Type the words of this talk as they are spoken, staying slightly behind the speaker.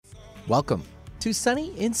Welcome to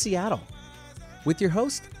Sunny in Seattle with your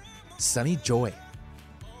host, Sunny Joy.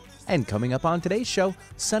 And coming up on today's show,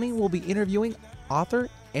 Sunny will be interviewing author,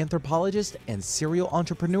 anthropologist, and serial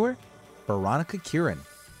entrepreneur, Veronica Kirin.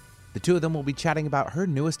 The two of them will be chatting about her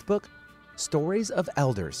newest book, Stories of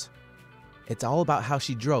Elders. It's all about how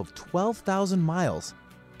she drove 12,000 miles,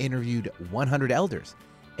 interviewed 100 elders,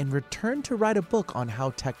 and returned to write a book on how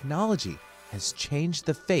technology has changed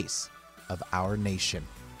the face of our nation.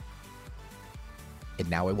 And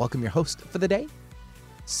now I welcome your host for the day,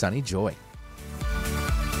 Sunny Joy.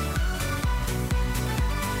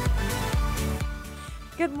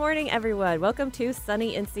 Good morning, everyone. Welcome to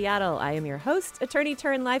Sunny in Seattle. I am your host, attorney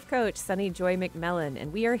turned life coach, Sunny Joy McMillan,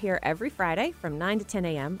 and we are here every Friday from 9 to 10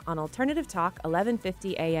 a.m. on Alternative Talk,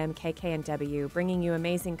 1150 a.m. KKNW, bringing you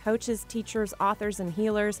amazing coaches, teachers, authors, and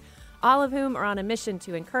healers, all of whom are on a mission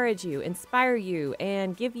to encourage you, inspire you,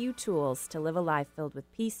 and give you tools to live a life filled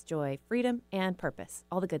with peace, joy, freedom, and purpose.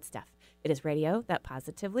 All the good stuff. It is radio that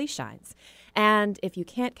positively shines. And if you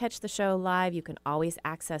can't catch the show live, you can always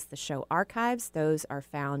access the show archives. Those are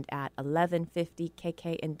found at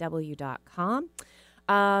 1150kknw.com.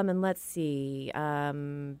 And let's see,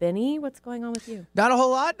 Benny, what's going on with you? Not a whole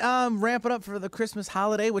lot. Ramping up for the Christmas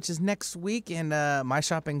holiday, which is next week, and my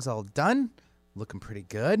shopping's all done. Looking pretty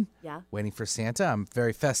good. Yeah. Waiting for Santa. I'm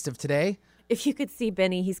very festive today. If you could see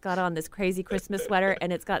Benny, he's got on this crazy Christmas sweater,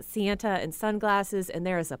 and it's got Santa and sunglasses, and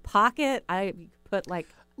there is a pocket. I put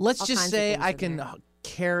Let's just say I can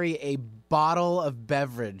carry a bottle of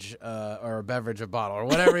beverage, or a beverage of bottle, or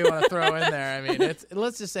whatever you want to throw in there. I mean,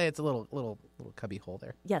 let's just say it's a little cubby hole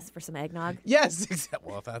there. Yes, for some eggnog. Yes,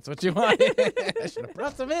 well, if that's what you want, I should have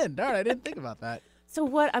brought some in. Darn, I didn't think about that.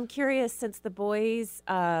 So I'm curious, since the boys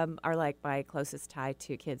are like my closest tie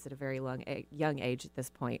to kids at a very young age at this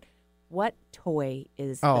point, what toy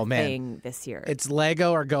is the thing this year? It's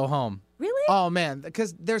Lego or go home. Really? Oh, man,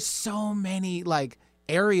 because there's so many,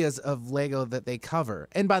 areas of Lego that they cover.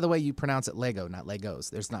 And by the way, you pronounce it Lego, not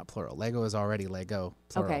Legos. There's not plural. Lego is already Lego,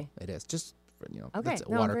 plural. Okay. It is. Just, that's a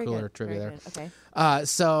water cooler trivia there. Okay.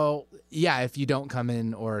 So, yeah, if you don't come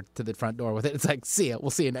in or to the front door with it, it's like, see ya.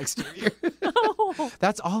 We'll see you next year.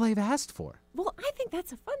 That's all they've asked for. Well, I think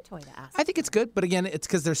that's a fun toy to ask. I think it's good, but again, it's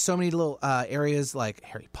because there's so many little areas like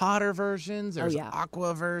Harry Potter versions, there's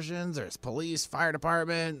Aqua versions, there's police, fire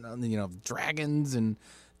department, dragons, and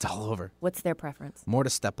it's all over. What's their preference? More to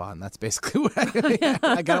step on. That's basically what I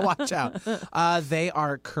got to watch out. They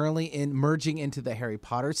are currently merging into the Harry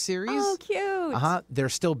Potter series. Oh, cute. They're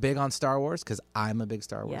still big on Star Wars because I'm a big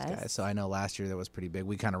Star Wars guy. So I know last year that was pretty big.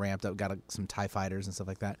 We kind of ramped up, got some TIE fighters and stuff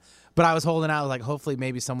like that. But I was holding out, hopefully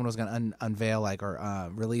maybe someone was going to unveil or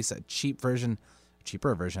release a cheaper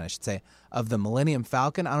version, I should say, of the Millennium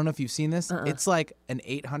Falcon. I don't know if you've seen this. It's like an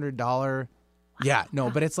 $800. Wow. Yeah, no,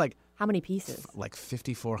 but it's like. How many pieces? Like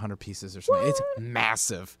 5,400 pieces or something. What? It's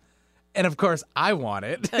massive. And of course, I want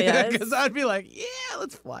it because I'd be like, yeah,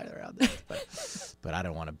 let's fly around this. But I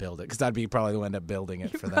don't want to build it because I'd be probably the one up building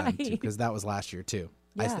it for them too, because that was last year too.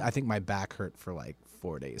 Yeah. I think my back hurt for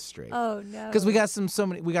 4 days straight. Oh no! Because we got them so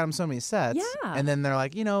many sets. Yeah. And then they're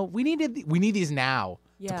like, we need these now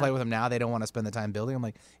to play with them now. They don't want to spend the time building. I'm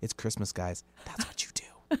like, it's Christmas, guys. That's what you do.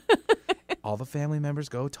 All the family members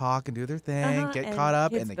go talk and do their thing, get caught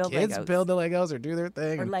up, and the kids build the Legos or do their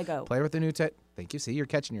thing. Or Lego. Play with the new tech. Thank you. See, you're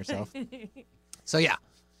catching yourself. So, yeah,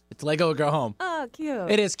 it's Lego or go home. Oh, cute.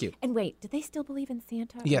 It is cute. And wait, do they still believe in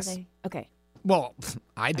Santa? Yes. Okay. Well,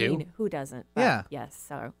 I do. I mean, who doesn't? But yeah. Yes,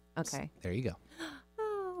 so, okay. There you go.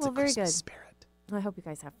 Oh, it's well, very Christmas good. Spirit. I hope you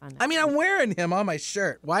guys have fun. I'm wearing him on my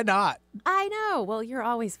shirt. Why not? I know. Well, you're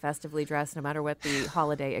always festively dressed no matter what the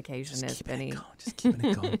holiday occasion is, Benny. Just keeping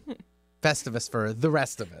it going. Festivus for the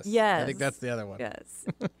rest of us. Yes. I think that's the other one. Yes.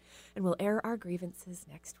 And we'll air our grievances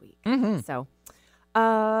next week. Mm-hmm. So,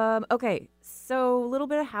 okay. So a little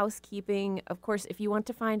bit of housekeeping. Of course, if you want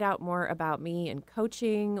to find out more about me and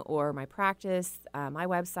coaching or my practice, my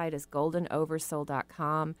website is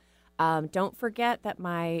goldenoversoul.com. Don't forget that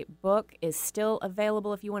my book is still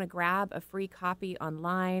available if you want to grab a free copy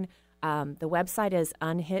online. The website is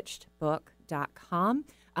unhitchedbook.com.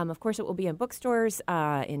 Of course, it will be in bookstores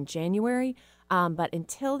in January. But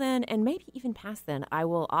until then, and maybe even past then, I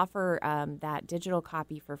will offer that digital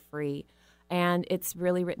copy for free. And it's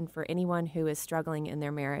really written for anyone who is struggling in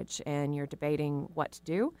their marriage and you're debating what to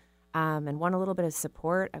do and want a little bit of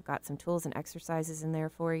support. I've got some tools and exercises in there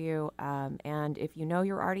for you. And if you know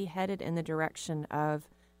you're already headed in the direction of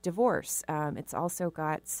divorce, it's also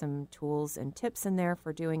got some tools and tips in there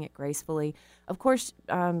for doing it gracefully. Of course,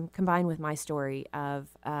 combined with my story of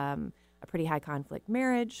a pretty high conflict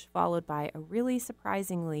marriage, followed by a really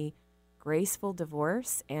surprisingly graceful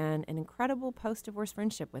divorce and an incredible post-divorce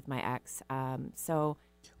friendship with my ex.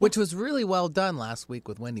 Which was really well done last week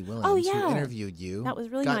with Wendy Williams, yeah. who interviewed you. That was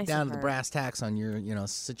really got nice down of to the her. brass tacks on your,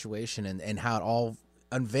 situation and how it all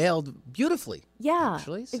unveiled beautifully. Yeah,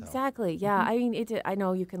 actually, so. exactly. Yeah, I mean, I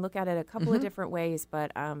know you can look at it a couple of different ways,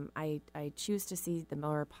 but I choose to see the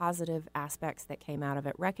more positive aspects that came out of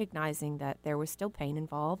it, recognizing that there was still pain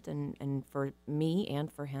involved, and for me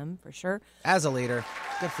and for him, for sure. As a leader,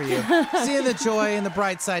 good for you. Seeing the joy and the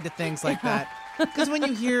bright side to things like that. Because when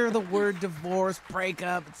you hear the word divorce,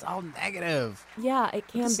 breakup, it's all negative. Yeah, it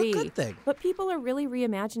can It's be. a good thing. But people are really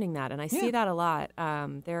reimagining that, and I see that a lot.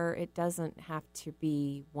 It doesn't have to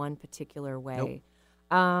be one particular way. Nope.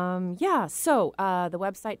 So the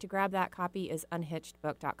website to grab that copy is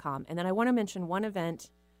unhitchedbook.com. And then I want to mention one event.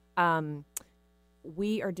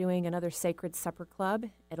 We are doing another Sacred Supper Club.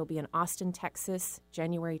 It'll be in Austin, Texas,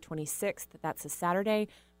 January 26th. That's a Saturday.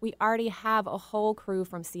 We already have a whole crew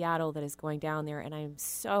from Seattle that is going down there, and I'm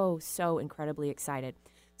so, so incredibly excited.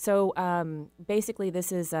 So basically,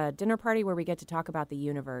 this is a dinner party where we get to talk about the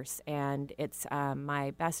universe, and it's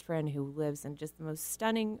my best friend who lives in just the most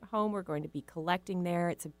stunning home. We're going to be collecting there.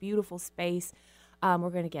 It's a beautiful space. We're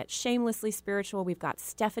going to get shamelessly spiritual. We've got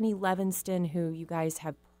Stephanie Levinston, who you guys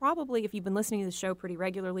have probably, if you've been listening to the show pretty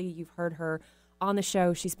regularly, you've heard her on the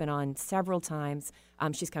show. She's been on several times.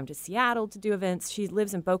 She's come to Seattle to do events. She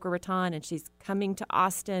lives in Boca Raton, and she's coming to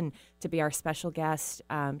Austin to be our special guest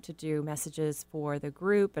to do messages for the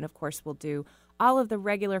group. And, of course, we'll do all of the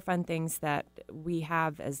regular fun things that we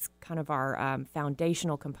have as kind of our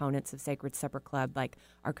foundational components of Sacred Supper Club, like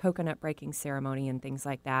our coconut breaking ceremony and things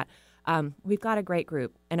like that. We've got a great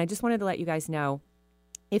group. And I just wanted to let you guys know,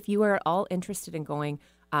 if you are at all interested in going,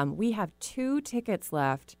 we have 2 tickets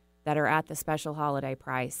left that are at the special holiday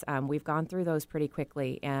price. We've gone through those pretty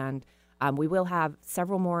quickly, and we will have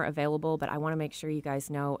several more available, but I want to make sure you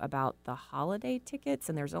guys know about the holiday tickets,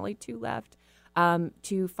 and there's only 2 left.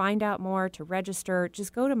 To find out more, to register,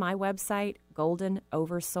 just go to my website,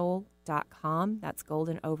 goldenoversoul.com. That's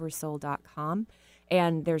goldenoversoul.com.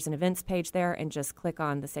 And there's an events page there, and just click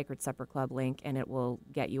on the Sacred Supper Club link, and it will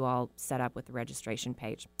get you all set up with the registration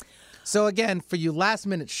page. So again, for you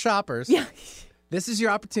last-minute shoppers, this is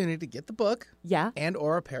your opportunity to get the book and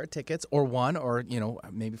or a pair of tickets, or one, or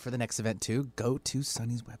maybe for the next event too. Go to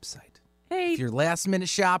Sunny's website. Hey. If you're last-minute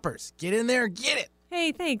shoppers, get in there and get it.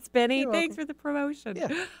 Hey, thanks, Benny. You're Thanks welcome. for the promotion.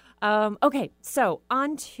 Yeah. Okay, so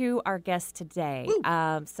on to our guest today.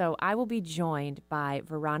 So I will be joined by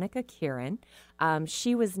Veronica Kirin.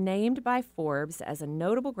 She was named by Forbes as a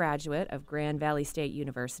notable graduate of Grand Valley State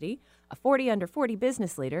University, a 40 under 40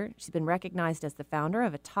 business leader. She's been recognized as the founder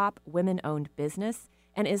of a top women-owned business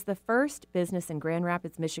and is the first business in Grand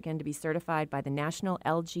Rapids, Michigan to be certified by the National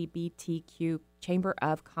LGBTQ Chamber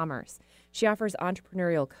of Commerce. She offers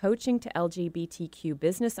entrepreneurial coaching to LGBTQ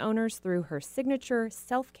business owners through her signature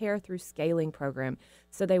Self-Care Through Scaling program,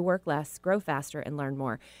 so they work less, grow faster, and learn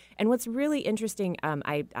more. And what's really interesting,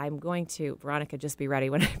 I'm going to, Veronica, just be ready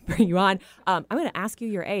when I bring you on. I'm going to ask you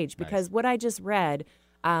your age, because what I just read,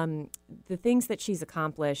 the things that she's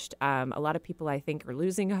accomplished, a lot of people, I think, are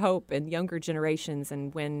losing hope in younger generations.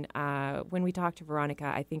 And when we talk to Veronica,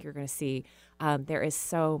 I think you're going to see there is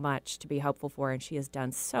so much to be hopeful for, and she has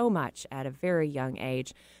done so much at a very young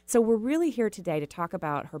age. So we're really here today to talk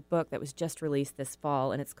about her book that was just released this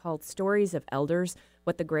fall, and it's called Stories of Elders,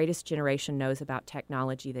 What the Greatest Generation Knows About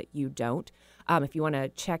Technology That You Don't. If you want to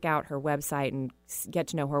check out her website and get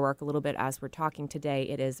to know her work a little bit as we're talking today,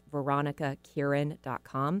 it is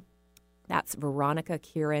veronicakirin.com. That's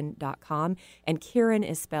veronicakirin.com. And Kirin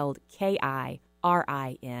is spelled Kirin.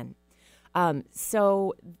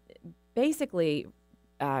 So basically,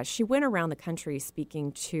 she went around the country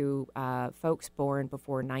speaking to folks born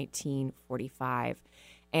before 1945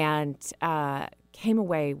 and came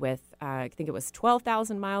away with, I think it was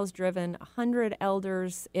 12,000 miles driven, 100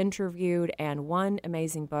 elders interviewed, and one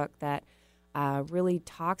amazing book that really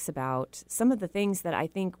talks about some of the things that I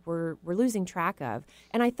think we're losing track of.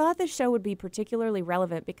 And I thought this show would be particularly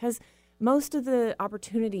relevant because most of the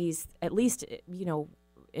opportunities, at least,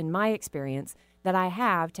 in my experience, that I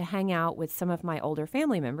have to hang out with some of my older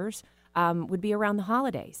family members would be around the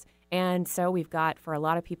holidays. And so we've got, for a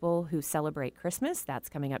lot of people who celebrate Christmas, that's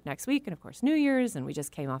coming up next week, and of course New Year's, and we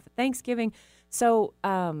just came off of Thanksgiving. So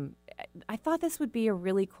I thought this would be a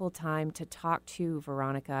really cool time to talk to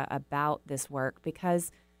Veronica about this work,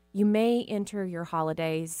 because you may enter your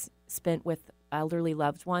holidays spent with elderly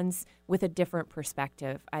loved ones with a different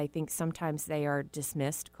perspective. I think sometimes they are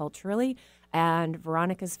dismissed culturally, and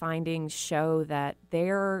Veronica's findings show that they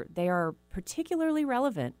are particularly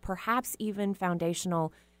relevant, perhaps even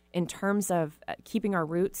foundational in terms of keeping our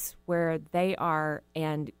roots where they are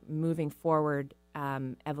and moving forward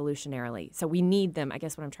evolutionarily. So we need them. I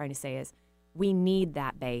guess what I'm trying to say is we need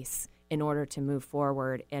that base in order to move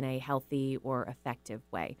forward in a healthy or effective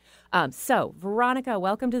way. So Veronica,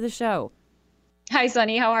 welcome to the show. Hi,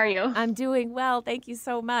 Sunny. How are you? I'm doing well. Thank you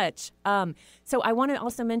so much. So I want to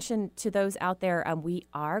also mention to those out there, we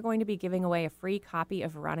are going to be giving away a free copy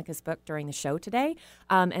of Veronica's book during the show today.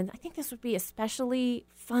 And I think this would be especially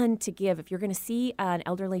fun to give if you're going to see an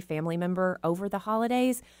elderly family member over the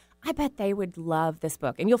holidays. I bet they would love this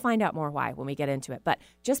book, and you'll find out more why when we get into it. But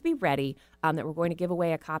just be ready that we're going to give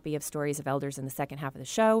away a copy of Stories of Elders in the second half of the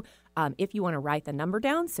show. If you want to write the number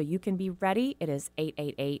down so you can be ready, it is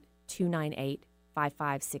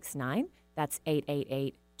 888-298-5569. That's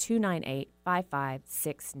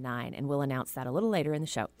 888-298-5569, and we'll announce that a little later in the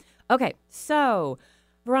show. Okay, so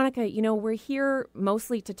Veronica, we're here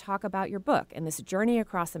mostly to talk about your book and this journey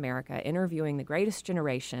across America, interviewing the greatest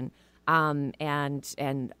generation,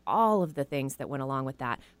 and all of the things that went along with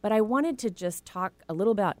that. But I wanted to just talk a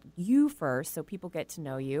little about you first so people get to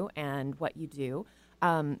know you and what you do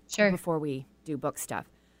before we do book stuff.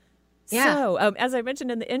 Yeah. So as I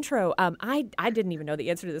mentioned in the intro, I didn't even know the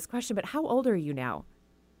answer to this question, but how old are you now?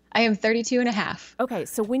 I am 32 and a half. Okay,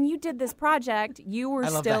 so when you did this project, you were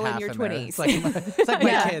still in your 20s. It's like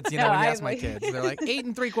my kids, when you ask my kids. They're like 8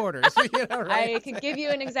 3/4. Right? I could give you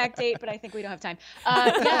an exact date, but I think we don't have time.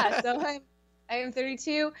 So I am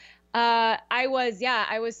 32. I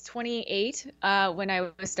was 28 when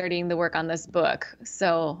I was starting the work on this book.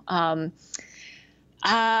 So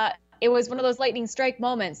it was one of those lightning strike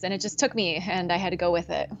moments, and it just took me, and I had to go with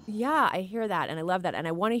it. Yeah, I hear that, and I love that, and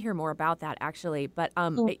I want to hear more about that, actually. But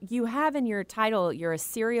you have in your title, you're a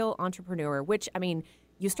serial entrepreneur, which,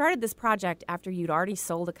 you started this project after you'd already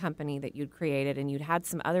sold a company that you'd created, and you'd had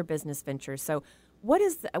some other business ventures. So what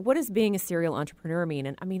does being a serial entrepreneur mean?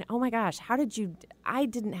 And, oh, my gosh, I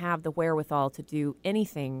didn't have the wherewithal to do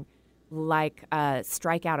anything like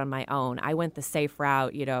strike out on my own. I went the safe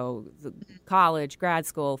route, college, grad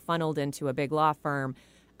school, funneled into a big law firm.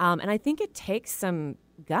 And I think it takes some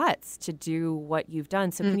guts to do what you've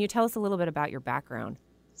done. So can you tell us a little bit about your background?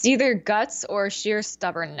 It's either guts or sheer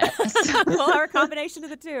stubbornness. Well, or a combination of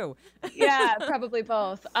the two. Yeah, probably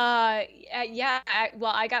both. I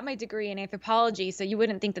got my degree in anthropology, so you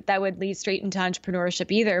wouldn't think that would lead straight into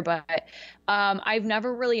entrepreneurship either. But I've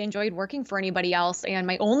never really enjoyed working for anybody else, and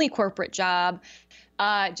my only corporate job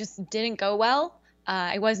just didn't go well.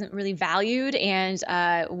 I wasn't really valued, and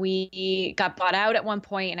we got bought out at one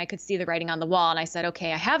point, and I could see the writing on the wall. And I said,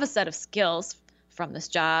 okay, I have a set of skills from this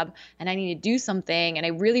job, and I need to do something, and I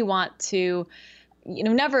really want to,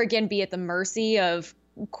 never again be at the mercy of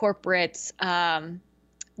corporate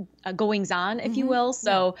goings on, if you will.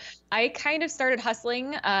 So I kind of started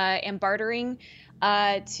hustling and bartering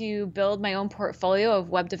to build my own portfolio of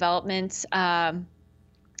web development, and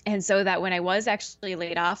so that when I was actually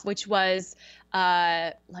laid off, which was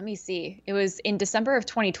it was in December of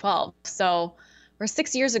 2012, so we're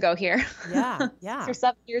 6 years ago here. Yeah. Or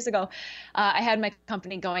 7 years ago, I had my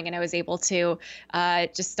company going, and I was able to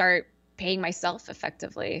just start paying myself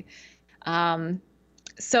effectively.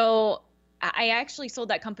 So I actually sold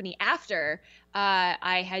that company after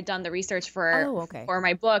I had done the research for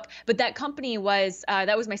my book. But that company was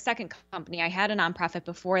that was my second company. I had a nonprofit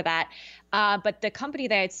before that. But the company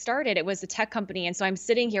that I had started, it was a tech company. And so I'm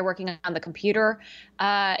sitting here working on the computer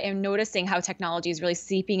and noticing how technology is really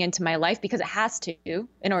seeping into my life, because it has to.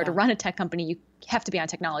 In order to run a tech company, you have to be on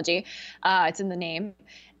technology. It's in the name.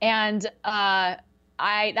 And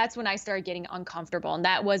that's when I started getting uncomfortable. And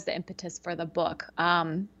that was the impetus for the book.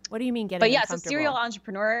 What do you mean getting uncomfortable? So serial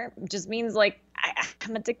entrepreneur just means like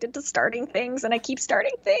I'm addicted to starting things, and I keep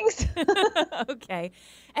starting things. Okay.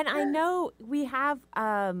 And I know we have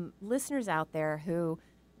listeners out there who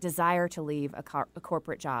desire to leave a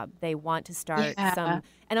corporate job. They want to start some,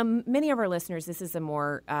 and many of our listeners, this is a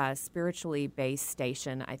more spiritually based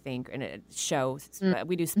station, I think, and a show.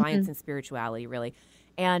 We do science and spirituality, really.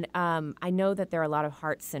 And I know that there are a lot of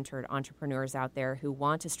heart-centered entrepreneurs out there who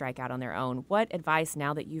want to strike out on their own. What advice,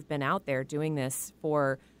 now that you've been out there doing this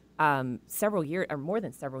for several years, or more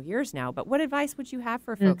than several years now, but what advice would you have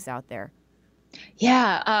for folks out there?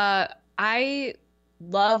 Yeah, I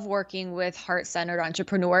love working with heart-centered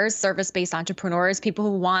entrepreneurs, service-based entrepreneurs, people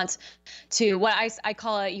who want to, what I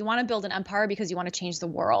call it, you want to build an empire because you want to change the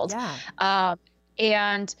world. Yeah.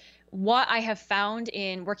 And what I have found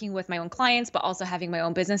in working with my own clients, but also having my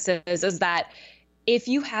own businesses, is that if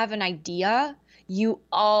you have an idea, you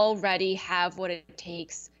already have what it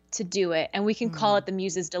takes to do it. And we can call it the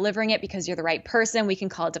muses delivering it because you're the right person. We can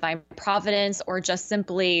call it divine providence, or just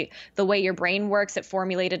simply the way your brain works. It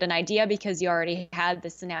formulated an idea because you already had the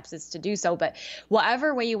synapses to do so. But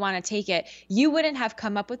whatever way you want to take it, you wouldn't have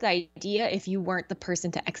come up with the idea if you weren't the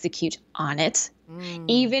person to execute on it.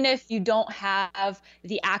 Even if you don't have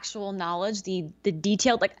the actual knowledge, the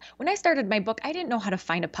detailed, like when I started my book, I didn't know how to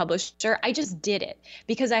find a publisher. I just did it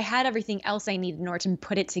because I had everything else I needed in order to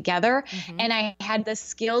put it together. And I had the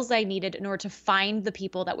skills I needed in order to find the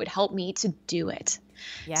people that would help me to do it.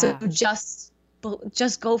 Yeah. So just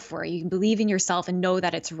go for it. You can believe in yourself and know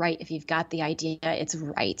that it's right. If you've got the idea, it's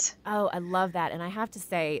right. Oh, I love that. And I have to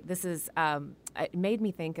say, this is, it made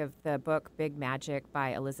me think of the book Big Magic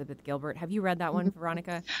by Elizabeth Gilbert. Have you read that one,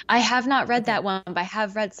 Veronica? I have not read that one, but I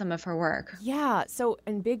have read some of her work. Yeah. So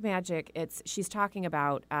in Big Magic, she's talking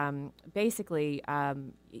about basically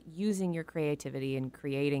using your creativity and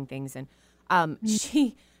creating things. And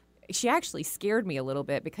she actually scared me a little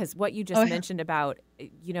bit, because what you just mentioned about,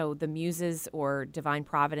 the muses or divine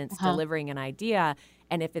providence delivering an idea,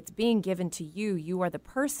 and if it's being given to you, you are the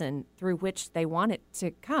person through which they want it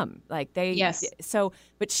to come. But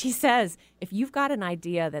she says, if you've got an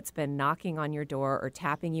idea that's been knocking on your door or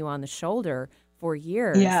tapping you on the shoulder for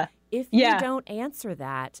years, if you don't answer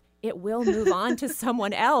that, it will move on to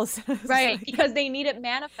someone else. Right, because they need it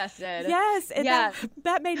manifested. Yes, and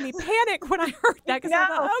that made me panic when I heard that, because I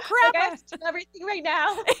thought, oh, crap. Like, I have to do everything right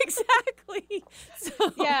now. Exactly.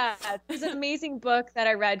 So, yeah, there's an amazing book that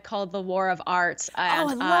I read called The War of Art.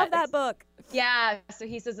 And, I love that book. Yeah, so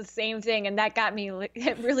he says the same thing, and that got me,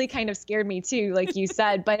 it really kind of scared me too, like you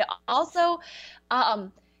said, but also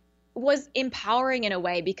was empowering in a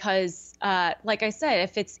way because, like I said,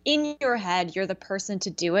 if it's in your head, you're the person to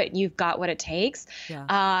do it. You've got what it takes.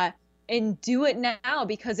 Yeah. And do it now,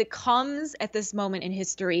 because it comes at this moment in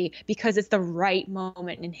history, because it's the right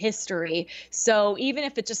moment in history. So even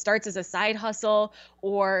if it just starts as a side hustle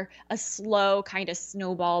or a slow kind of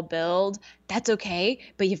snowball build, that's okay.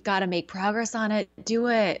 But you've got to make progress on it. Do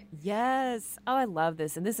it. Yes. Oh, I love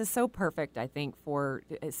this. And this is so perfect, I think, for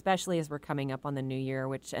especially as we're coming up on the new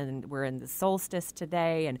year, and we're in the solstice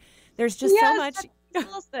today. And there's just so much.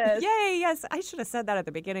 Yay, yes. I should have said that at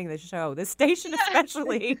the beginning of the show. This station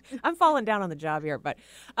especially. I'm falling down on the job here, but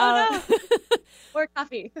or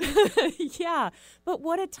coffee. Yeah. But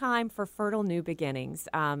what a time for fertile new beginnings.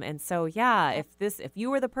 And so if you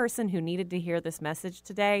were the person who needed to hear this message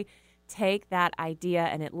today, take that idea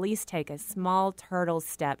and at least take a small turtle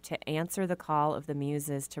step to answer the call of the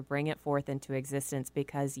muses to bring it forth into existence,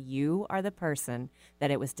 because you are the person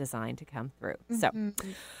that it was designed to come through. So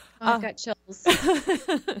I've got chills.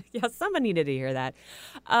 Yeah, someone needed to hear that.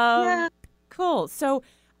 Cool. So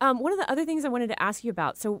one of the other things I wanted to ask you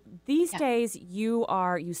about, so these days you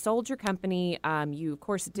sold your company, you of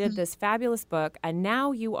course did this fabulous book, and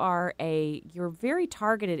now you're very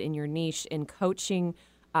targeted in your niche in coaching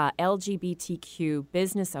LGBTQ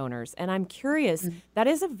business owners. And I'm curious, that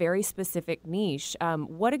is a very specific niche.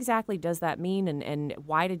 What exactly does that mean, and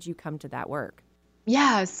why did you come to that work?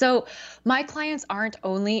 Yeah, so my clients aren't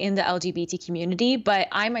only in the LGBT community, but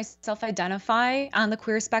I myself identify on the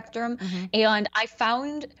queer spectrum. And I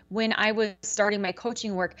found when I was starting my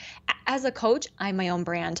coaching work, as a coach, I'm my own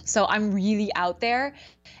brand. So I'm really out there.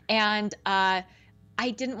 And I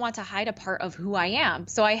didn't want to hide a part of who I am.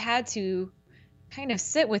 So I had to kind of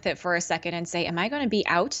sit with it for a second and say, am I going to be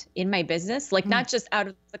out in my business? Like not just out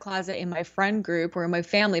of the closet in my friend group or in my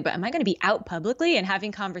family, but am I going to be out publicly and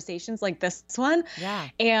having conversations like this one? Yeah.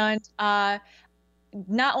 And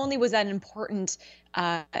not only was that an important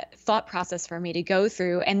thought process for me to go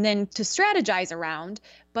through and then to strategize around,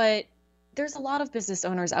 but there's a lot of business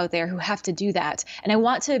owners out there who have to do that. And I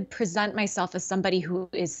want to present myself as somebody who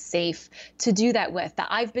is safe to do that with, that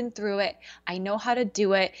I've been through it. I know how to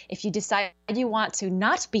do it. If you decide you want to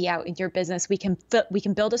not be out in your business, we can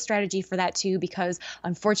build a strategy for that too, because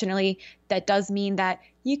unfortunately that does mean that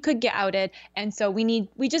you could get outed. And so we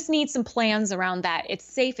just need some plans around that. It's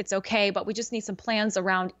safe, it's okay, but we just need some plans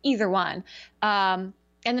around either one. And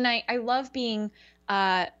then I love being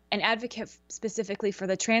an advocate specifically for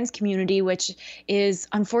the trans community, which is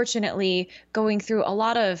unfortunately going through a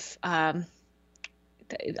lot of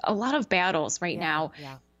battles right now.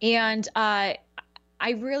 Yeah. And I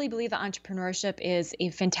really believe that entrepreneurship is a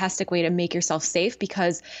fantastic way to make yourself safe,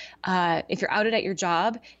 because if you're outed at your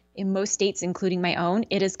job, in most states, including my own,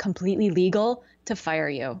 it is completely legal to fire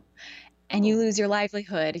you. And you lose your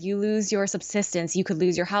livelihood, you lose your subsistence, you could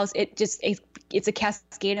lose your house. It it's a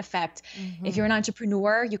cascade effect. If you're an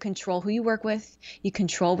entrepreneur, you control who you work with, you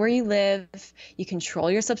control where you live, you control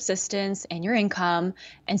your subsistence and your income.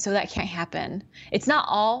 And so that can't happen. It's not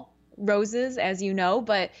all roses, as you know,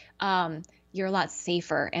 but you're a lot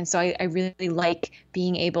safer. And so I really like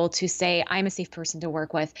being able to say, I'm a safe person to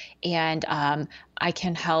work with, and I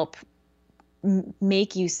can help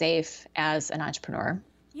make you safe as an entrepreneur.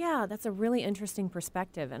 Yeah, that's a really interesting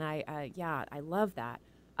perspective. And I love that.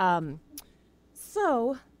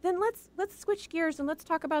 So then let's switch gears and let's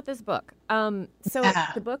talk about this book.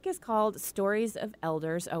 The book is called Stories of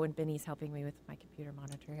Elders. Oh, and Benny's helping me with my computer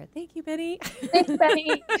monitor here. Thank you, Benny. Thanks,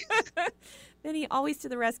 Benny. Benny, always to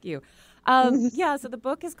the rescue. So the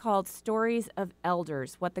book is called Stories of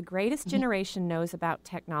Elders, What the Greatest Generation Knows About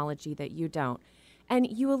Technology That You Don't. And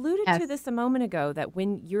you alluded to this a moment ago, that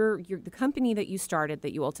when the company that you started,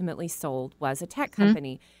 that you ultimately sold, was a tech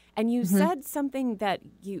company. And you said something that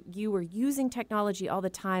you were using technology all the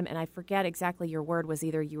time, and I forget exactly your word was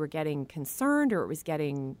either you were getting concerned or it was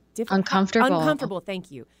getting different. Uncomfortable,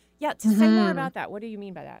 thank you. Yeah, to say more about that. What do you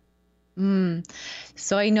mean by that?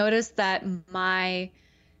 So I noticed that my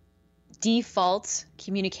default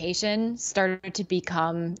communication started to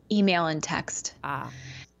become email and text.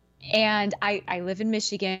 And I live in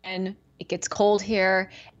Michigan. It gets cold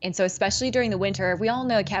here. And so especially during the winter, we all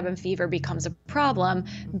know cabin fever becomes a problem.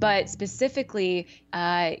 But specifically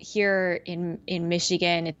here in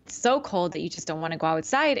Michigan, it's so cold that you just don't want to go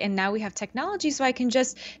outside. And now we have technology, so I can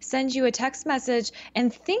just send you a text message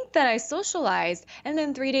and think that I socialized. And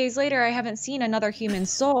then 3 days later, I haven't seen another human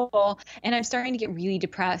soul. And I'm starting to get really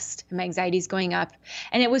depressed. And my anxiety is going up.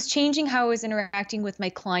 And it was changing how I was interacting with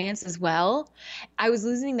my clients as well. I was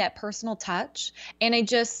losing that personal touch. And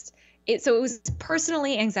so it was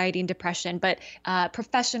personally anxiety and depression, but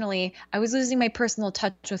professionally, I was losing my personal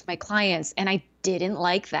touch with my clients, and I didn't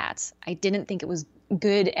like that. I didn't think it was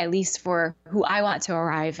good, at least for who I want to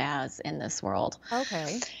arrive as in this world.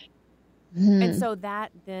 Okay. And so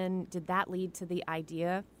did that lead to the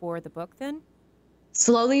idea for the book then?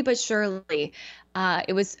 Slowly but surely.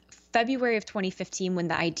 It was February of 2015 when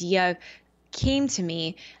the idea came to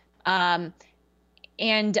me.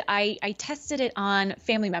 And I tested it on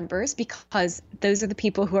family members, because those are the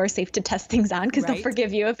people who are safe to test things on, because they'll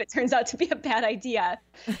forgive you if it turns out to be a bad idea.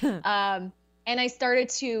 And I started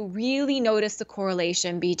to really notice the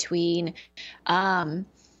correlation between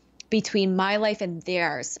my life and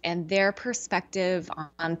theirs, and their perspective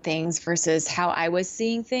on things versus how I was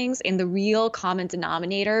seeing things. And the real common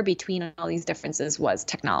denominator between all these differences was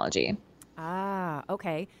technology.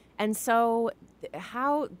 Okay. And so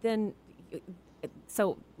how then...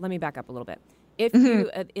 So let me back up a little bit. If you,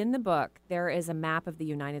 in the book, there is a map of the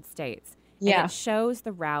United States. And it shows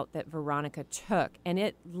the route that Veronica took. And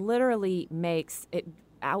it literally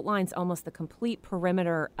outlines almost the complete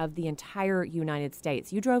perimeter of the entire United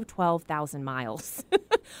States. You drove 12,000 miles.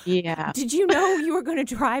 Yeah. Did you know you were going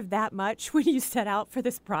to drive that much when you set out for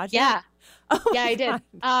this project? Yeah. I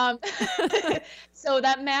did. So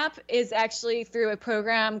that map is actually through a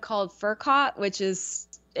program called FurCot, which is...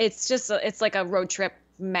 It's like a road trip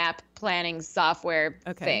map planning software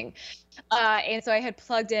thing. And so I had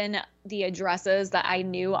plugged in the addresses that I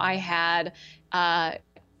knew I had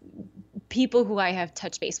people who I have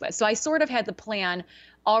touched base with. So I sort of had the plan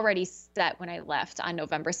already set when I left on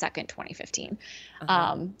November 2nd, 2015.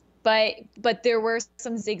 But there were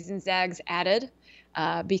some zigs and zags added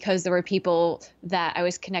because there were people that I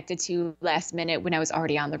was connected to last minute when I was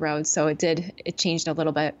already on the road. So it changed a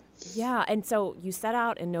little bit. Yeah. And so you set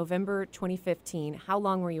out in November 2015. How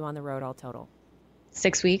long were you on the road all total?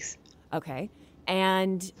 6 weeks. Okay.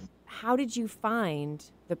 And how did you find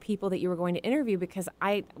the people that you were going to interview? Because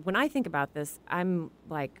when I think about this, I'm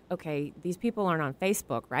like, okay, these people aren't on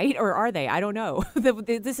Facebook, right? Or are they? I don't know.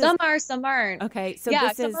 Some are, some aren't. Okay, so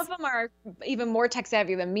some of them are even more tech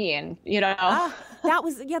savvy than me, and that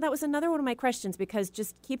was another one of my questions, because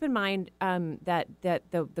just keep in mind that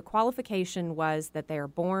the qualification was that they are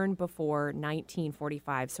born before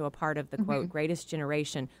 1945, so a part of the quote greatest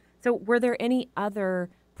generation. So were there any other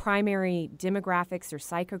primary demographics or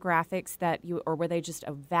psychographics or were they just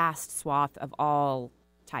a vast swath of all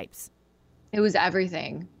types? It was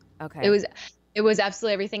everything. Okay. It was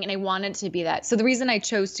absolutely everything, and I wanted to be that. So the reason I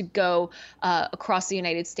chose to go across the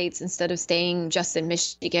United States instead of staying just in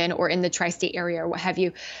Michigan or in the tri-state area or what have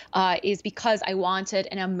you, is because I wanted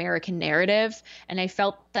an American narrative, and I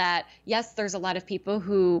felt that, yes, there's a lot of people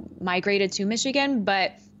who migrated to Michigan,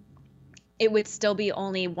 but it would still be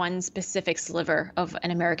only one specific sliver of an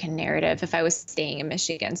American narrative if I was staying in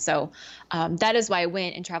Michigan. So that is why I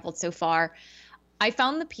went and traveled so far. I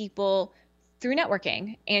found the people through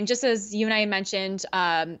networking. And just as you and I mentioned,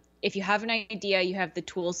 if you have an idea, you have the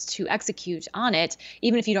tools to execute on it,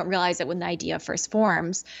 even if you don't realize it when the idea first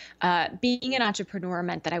forms. Being an entrepreneur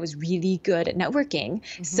meant that I was really good at networking.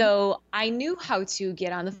 Mm-hmm. So I knew how to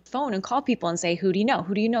get on the phone and call people and say, who do you know?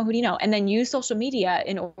 Who do you know? Who do you know? And then use social media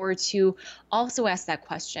in order to also ask that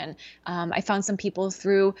question. I found some people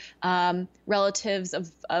through relatives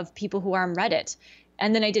of people who are on Reddit.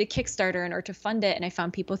 And then I did a Kickstarter in order to fund it, and I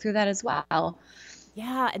found people through that as well.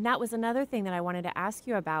 Yeah, and that was another thing that I wanted to ask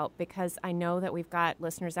you about, because I know that we've got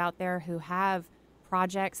listeners out there who have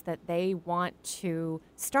projects that they want to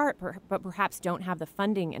start, but perhaps don't have the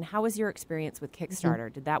funding. And how was your experience with Kickstarter?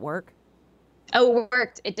 Mm-hmm. Did that work? Oh, it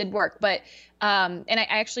worked. It did work. But and I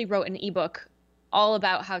actually wrote an ebook all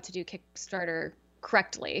about how to do Kickstarter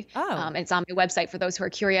correctly. It's on my website for those who are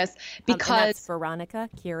curious, because and that's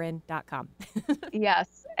VeronicaKirin.com.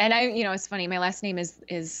 Yes. And it's funny. My last name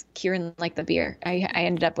is Kirin, like the beer. I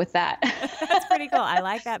ended up with that. That's pretty cool. I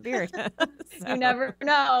like that beer. You never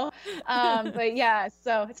know. But yeah,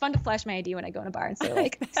 so it's fun to flash my ID when I go in a bar and say,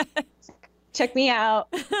 like, check me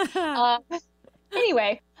out.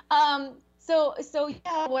 Anyway, So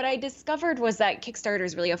yeah, what I discovered was that Kickstarter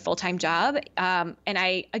is really a full-time job. And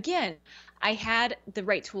I had the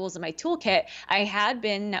right tools in my toolkit. I had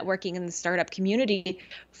been networking in the startup community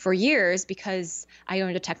for years because I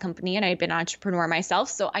owned a tech company and I had been an entrepreneur myself.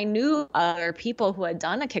 So I knew other people who had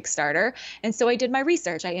done a Kickstarter. And so I did my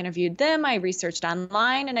research. I interviewed them, I researched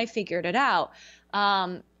online, and I figured it out.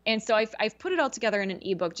 And so I've put it all together in an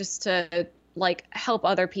ebook just to help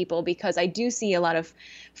other people, because I do see a lot of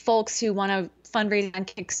folks who want to fundraise on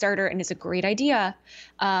Kickstarter, and it's a great idea.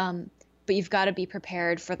 But you've got to be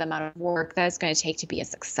prepared for the amount of work that it's going to take to be a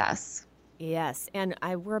success. Yes. And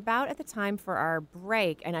we're about at the time for our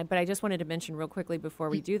break. But I just wanted to mention real quickly before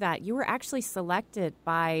we do that, you were actually selected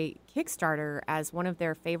by Kickstarter as one of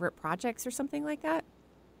their favorite projects or something like that?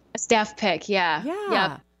 A staff pick. Yeah.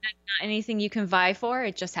 Yeah. Not anything you can vie for.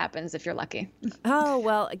 It just happens if you're lucky. Oh,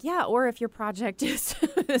 well, yeah. Or if your project is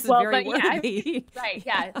very worthy. Right.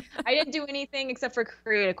 Yeah. I didn't do anything except for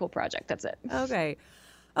create a cool project. That's it.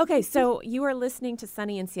 Okay, so you are listening to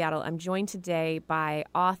Sunny in Seattle. I'm joined today by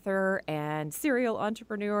author and serial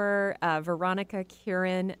entrepreneur Veronica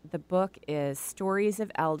Kirin. The book is Stories of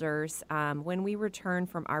Elders. When we return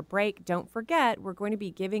from our break, don't forget, we're going to be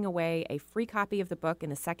giving away a free copy of the book in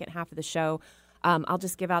the second half of the show. I'll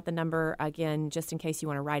just give out the number again, just in case you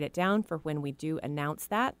want to write it down for when we do announce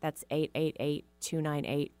that. That's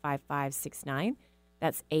 888-298-5569.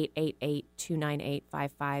 That's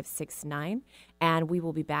 888-298-5569. And we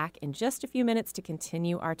will be back in just a few minutes to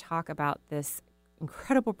continue our talk about this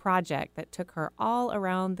incredible project that took her all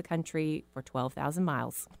around the country for 12,000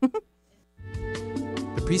 miles.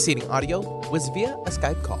 The preceding audio was via a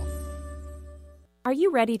Skype call. Are you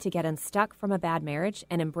ready to get unstuck from a bad marriage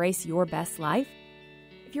and embrace your best life?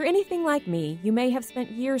 If you're anything like me, you may have spent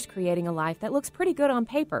years creating a life that looks pretty good on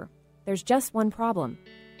paper. There's just one problem.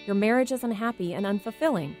 Your marriage is unhappy and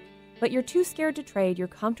unfulfilling, but you're too scared to trade your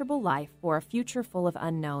comfortable life for a future full of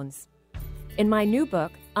unknowns. In my new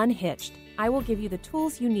book, Unhitched, I will give you the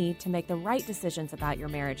tools you need to make the right decisions about your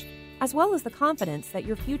marriage, as well as the confidence that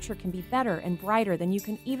your future can be better and brighter than you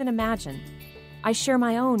can even imagine. I share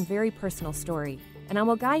my own very personal story, and I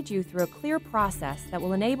will guide you through a clear process that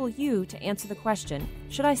will enable you to answer the question,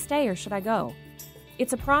 should I stay or should I go?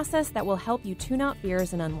 It's a process that will help you tune out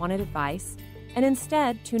fears and unwanted advice, and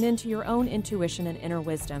instead tune into your own intuition and inner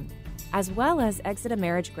wisdom, as well as exit a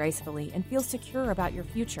marriage gracefully and feel secure about your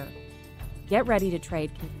future. Get ready to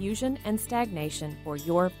trade confusion and stagnation for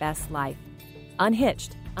your best life.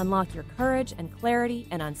 Unhitched, unlock your courage and clarity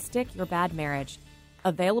and unstick your bad marriage.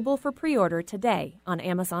 Available for pre-order today on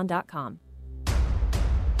Amazon.com.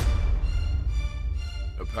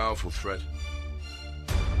 A powerful threat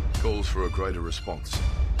calls for a greater response.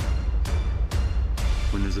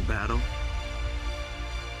 When there's a battle,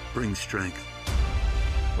 bring strength.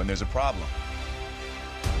 When there's a problem,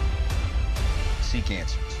 seek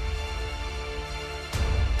answers.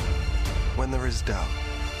 When there is doubt,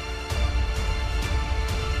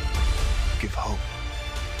 give hope.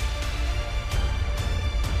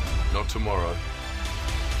 Not tomorrow.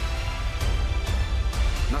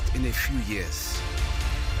 Not in a few years.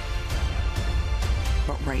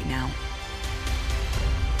 But right now.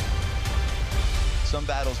 Some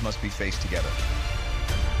battles must be faced together.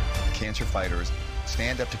 Cancer fighters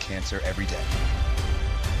stand up to cancer every day.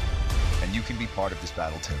 And you can be part of this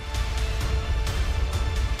battle too.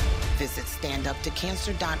 Visit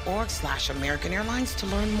standuptocancer.org/American Airlines to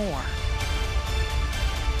learn more.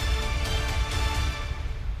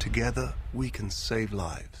 Together, we can save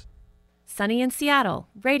lives. Sunny in Seattle,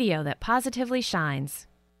 radio that positively shines.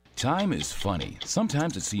 Time is funny.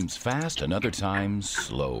 Sometimes it seems fast, and other times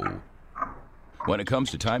slow. When it comes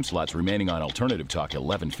to time slots remaining on Alternative Talk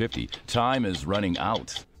 1150, time is running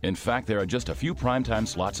out. In fact, there are just a few primetime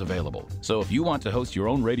slots available. So if you want to host your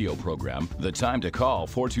own radio program, the time to call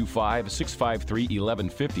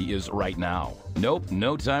 425-653-1150 is right now. Nope,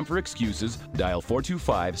 no time for excuses. Dial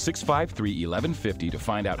 425-653-1150 to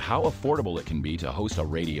find out how affordable it can be to host a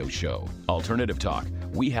radio show. Alternative Talk,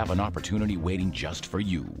 we have an opportunity waiting just for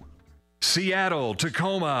you. Seattle,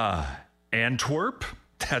 Tacoma, Antwerp.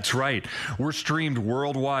 That's right. We're streamed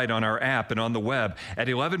worldwide on our app and on the web at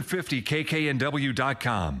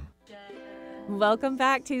 1150kknw.com. Welcome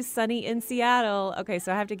back to Sunny in Seattle. Okay,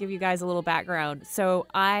 so I have to give you guys a little background. So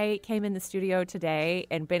I came in the studio today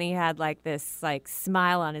and Benny had like this like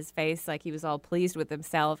smile on his face, like he was all pleased with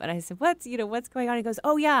himself. And I said, what's going on? He goes,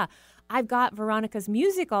 oh yeah, I've got Veronica's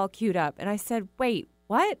music all queued up. And I said, wait,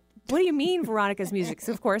 what? What do you mean Veronica's music?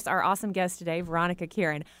 So of course, our awesome guest today, Veronica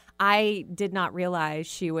Kirin. I did not realize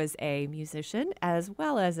she was a musician as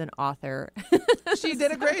well as an author. She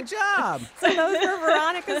did a great job. So those were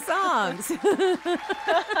Veronica's songs.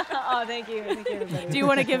 Oh, thank you. Thank you, everybody. Do you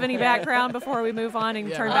want to give any background before we move on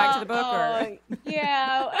and turn back to the book?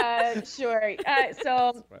 Sure.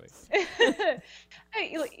 So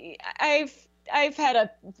I've had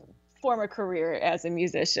a former career as a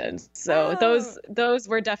musician, so those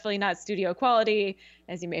were definitely not studio quality,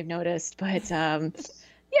 as you may have noticed, but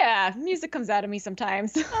yeah, music comes out of me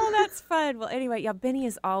sometimes. Oh, that's fun. Well, anyway, yeah, Benny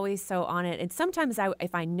is always so on it. And sometimes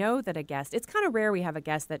if I know that a guest, it's kind of rare we have a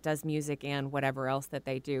guest that does music and whatever else that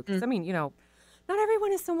they do. Because, I mean, not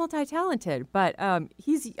everyone is so multi-talented. But I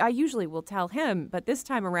usually will tell him. But this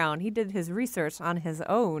time around, he did his research on his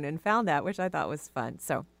own and found that, which I thought was fun.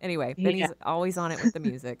 So anyway, Benny's always on it with the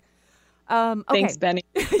music. Okay. Thanks, Benny.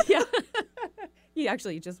 Yeah. He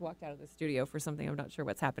actually just walked out of the studio for something. I'm not sure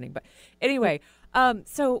what's happening. But anyway,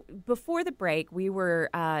 so before the break, we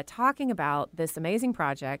were talking about this amazing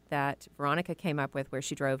project that Veronica came up with where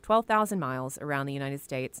she drove 12,000 miles around the United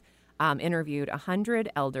States, interviewed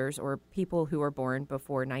 100 elders or people who were born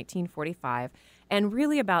before 1945, and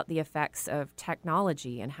really about the effects of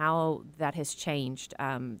technology and how that has changed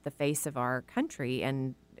the face of our country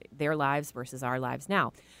and their lives versus our lives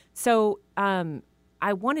now. So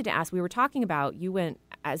I wanted to ask, we were talking about, you went,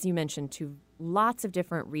 as you mentioned, to lots of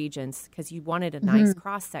different regions because you wanted a nice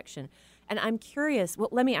cross-section. And I'm curious, well,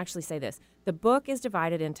 let me actually say this. The book is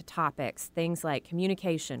divided into topics, things like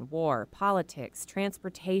communication, war, politics,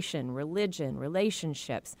 transportation, religion,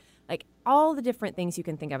 relationships, like all the different things you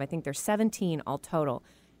can think of. I think there's 17 all total.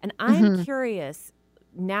 And I'm curious,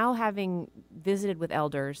 now having visited with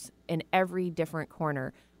elders in every different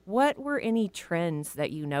corner, what were any trends that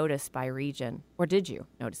you noticed by region? Or did you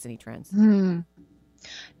notice any trends?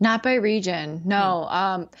 Not by region,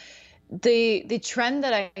 no. The trend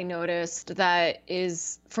that I noticed that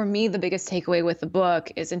is, for me, the biggest takeaway with the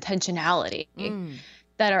book is intentionality.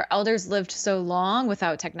 That our elders lived so long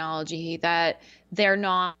without technology that they're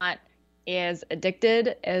not as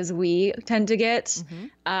addicted as we tend to get.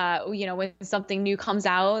 When something new comes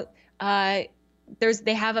out,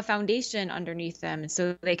 they have a foundation underneath them, and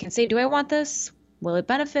so they can say, do I want this? Will it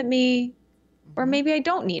benefit me? Or maybe I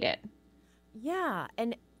don't need it. Yeah.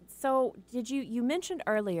 And so you mentioned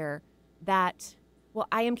earlier that, well,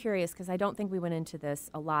 I am curious because I don't think we went into this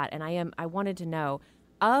a lot, and I wanted to know,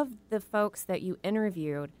 of the folks that you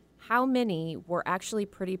interviewed, how many were actually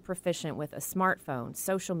pretty proficient with a smartphone,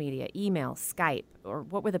 social media, email, Skype, or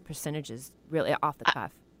what were the percentages really off the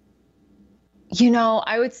cuff?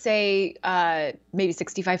 I would say maybe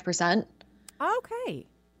 65%. Okay.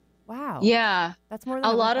 Wow. Yeah. That's more than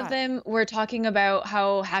a lot of them were talking about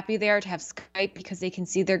how happy they are to have Skype because they can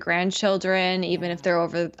see their grandchildren, even if they're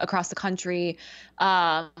across the country.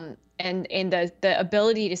 And the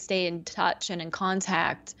ability to stay in touch and in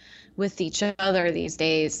contact with each other these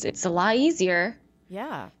days, it's a lot easier.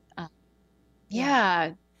 Yeah.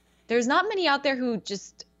 Yeah. There's not many out there who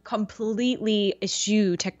just completely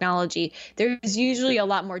eschew technology. There's usually a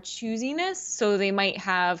lot more choosiness, so they might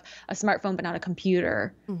have a smartphone but not a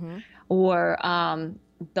computer, or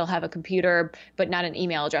they'll have a computer but not an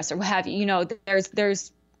email address or what have you.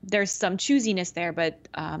 There's some choosiness there, but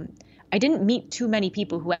I didn't meet too many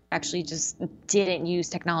people who actually just didn't use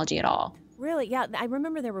technology at all. Really? Yeah. I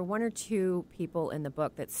remember there were one or two people in the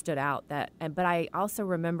book that stood out but I also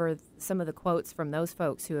remember some of the quotes from those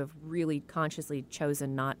folks who have really consciously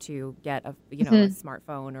chosen not to get a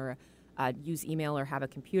smartphone or use email or have a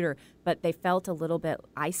computer, but they felt a little bit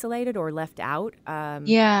isolated or left out.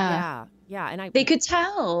 Yeah. And they could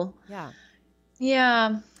tell. Yeah.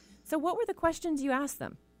 Yeah. So what were the questions you asked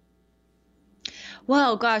them?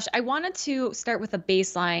 Well, gosh, I wanted to start with a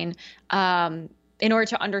baseline in order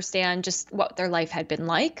to understand just what their life had been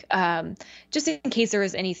like, just in case there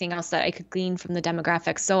was anything else that I could glean from the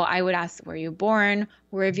demographics. So I would ask, where you born?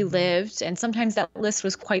 Where have you lived? And sometimes that list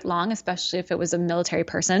was quite long, especially if it was a military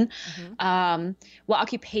person. What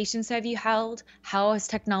occupations have you held? How has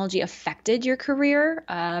technology affected your career?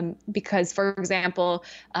 Because, for example,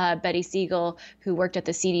 Betty Siegel, who worked at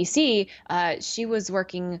the CDC, she was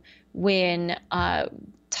working when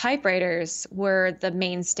typewriters were the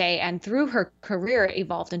mainstay, and through her career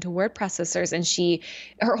evolved into word processors, and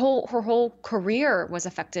her whole career was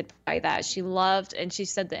affected by that. She loved, and she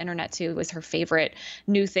said the internet too was her favorite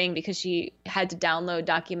new thing, because she had to download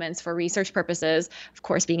documents for research purposes, of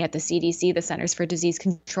course being at the CDC, the Centers for Disease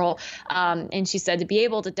Control, and she said to be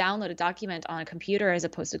able to download a document on a computer as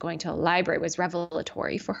opposed to going to a library was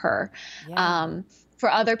revelatory for her. For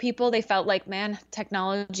other people, they felt like, man,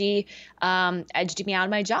 technology edged me out of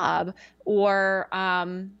my job, or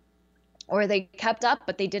they kept up,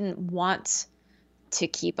 but they didn't want to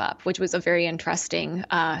keep up, which was a very interesting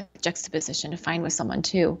juxtaposition to find with someone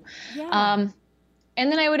too. And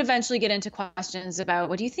then I would eventually get into questions about,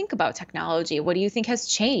 what do you think about technology? What do you think has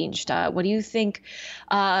changed? What do you think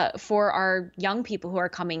for our young people who are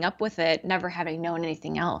coming up with it, never having known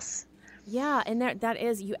anything else? Yeah, and that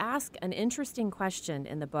is, you ask an interesting question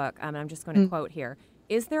in the book. I'm just going to quote here.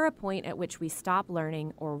 Is there a point at which we stop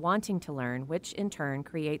learning or wanting to learn, which in turn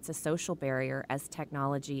creates a social barrier as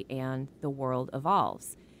technology and the world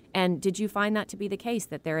evolves? And did you find that to be the case,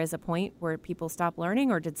 that there is a point where people stop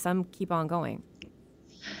learning, or did some keep on going?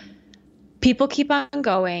 People keep on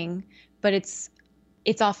going, but it's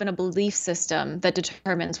often a belief system that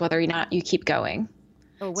determines whether or not you keep going.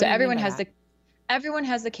 So everyone has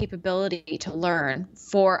the capability to learn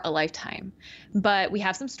for a lifetime, but we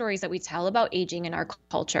have some stories that we tell about aging in our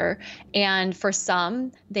culture. And for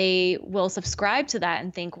some, they will subscribe to that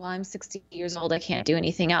and think, well, I'm 60 years old, I can't do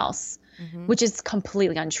anything else, which is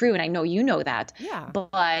completely untrue. And I know you know that.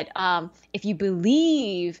 But if you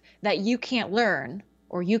believe that you can't learn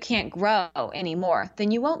or you can't grow anymore,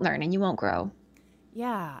 then you won't learn and you won't grow.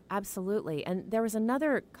 Yeah, absolutely. And there was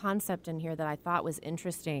another concept in here that I thought was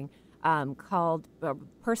interesting, called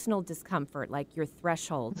personal discomfort, like your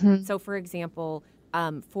threshold. So, for example,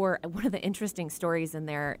 for one of the interesting stories in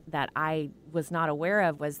there that I was not aware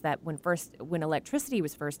of was that when electricity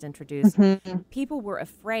was first introduced, people were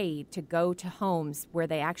afraid to go to homes where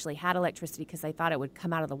they actually had electricity because they thought it would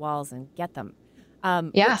come out of the walls and get them.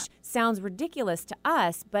 Which sounds ridiculous to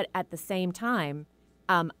us, but at the same time,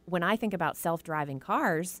 when I think about self-driving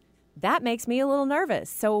cars, that makes me a little nervous.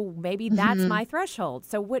 So maybe that's my threshold.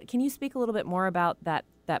 So can you speak a little bit more about that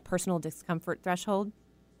personal discomfort threshold?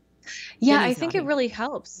 Yeah, I think it really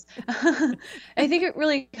helps. I think it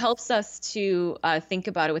really helps us to think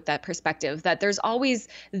about it with that perspective, that there's always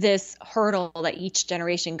this hurdle that each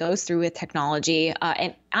generation goes through with technology,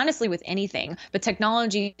 and honestly with anything. But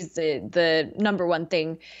technology is the number one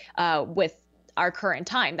thing with our current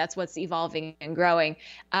time. That's what's evolving and growing.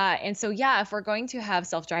 And so, if we're going to have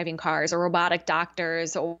self-driving cars or robotic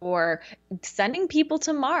doctors or sending people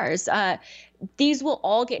to Mars, these will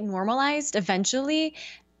all get normalized eventually.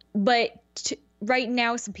 But right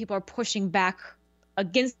now, some people are pushing back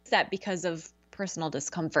against that because of personal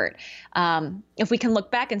discomfort. If we can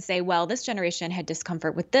look back and say, well, this generation had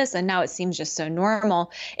discomfort with this, and now it seems just so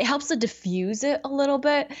normal, it helps to diffuse it a little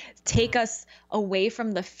bit, take us away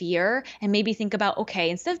from the fear, and maybe think about, okay,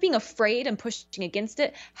 instead of being afraid and pushing against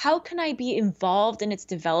it, how can I be involved in its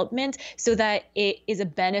development so that it is a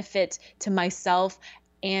benefit to myself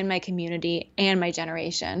and my community and my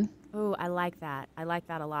generation? Oh, I like that. I like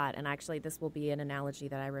that a lot. And actually, this will be an analogy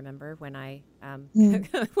that I remember when I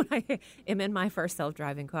when I am in my first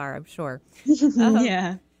self-driving car, I'm sure.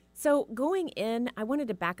 So going in, I wanted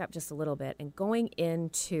to back up just a little bit. And going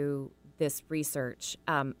into this research,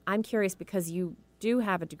 I'm curious because you do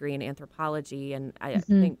have a degree in anthropology, and I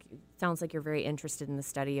think it sounds like you're very interested in the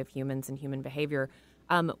study of humans and human behavior.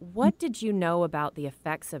 What did you know about the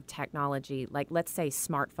effects of technology, like let's say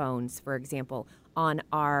smartphones, for example, on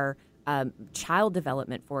our child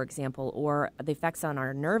development, for example, or the effects on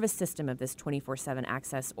our nervous system of this 24/7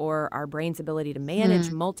 access, or our brain's ability to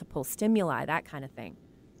manage multiple stimuli, that kind of thing?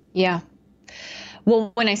 Yeah.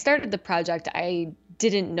 Well, when I started the project, I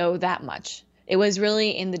didn't know that much. It was really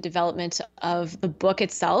in the development of the book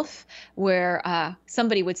itself where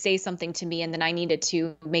somebody would say something to me, and then I needed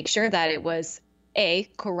to make sure that it was A,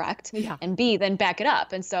 correct, and B, then back it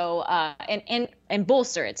up. And so, and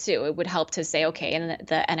bolster it too. It would help to say, okay, and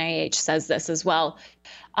the NIH says this as well.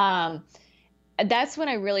 that's when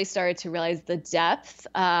I really started to realize the depth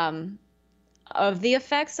of the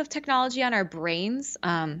effects of technology on our brains.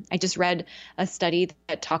 I just read a study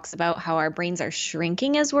that talks about how our brains are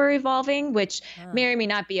shrinking as we're evolving, which may or may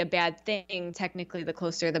not be a bad thing. Technically, the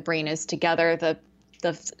closer the brain is together, the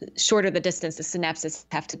shorter the distance the synapses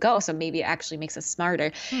have to go. So maybe it actually makes us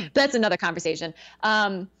smarter. But that's another conversation.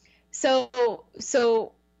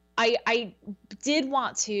 So I did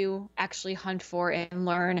want to actually hunt for and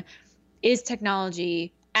learn, is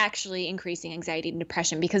technology actually increasing anxiety and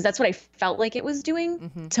depression? Because that's what I felt like it was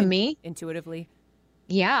doing to me. Intuitively.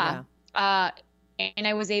 Yeah. And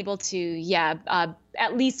I was able to,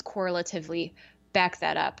 at least correlatively back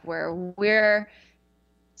that up, where we're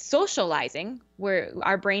socializing, where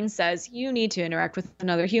our brain says, you need to interact with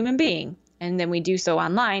another human being. And then we do so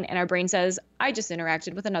online, and our brain says, I just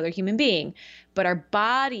interacted with another human being. But our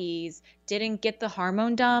bodies didn't get the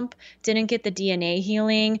hormone dump, didn't get the DNA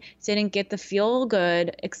healing, didn't get the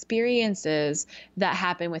feel-good experiences that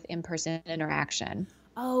happen with in-person interaction.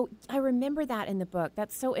 Oh, I remember that in the book.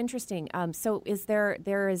 That's so interesting. So is there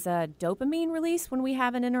is a dopamine release when we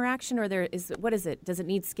have an interaction, or what is it? Does it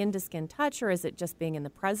need skin-to-skin touch, or is it just being in the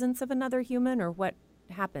presence of another human, or what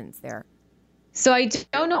happens there? So I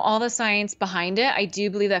don't know all the science behind it. I do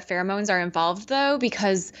believe that pheromones are involved, though,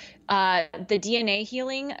 because the DNA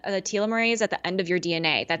healing, the telomerase at the end of your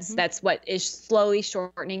DNA, that's what is slowly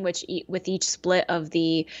shortening with each split of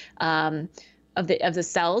the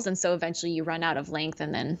cells, and so eventually you run out of length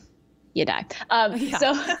and then you die.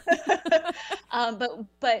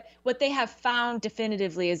 But what they have found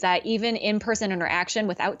definitively is that even in-person interaction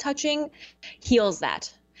without touching heals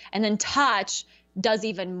that, and then touch does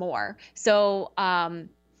even more. So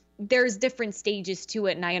there's different stages to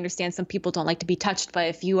it, and I understand some people don't like to be touched, but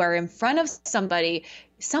if you are in front of somebody,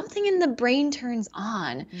 something in the brain turns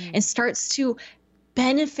on and starts to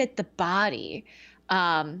benefit the body.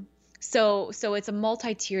 So it's a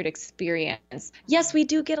multi-tiered experience. Yes, we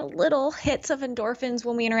do get a little hits of endorphins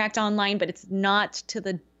when we interact online, but it's not to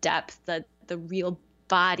the depth, the real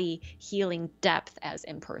body healing depth as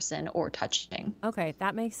in person or touching. Okay,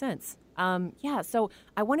 that makes sense. So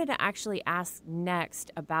I wanted to actually ask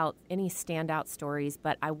next about any standout stories,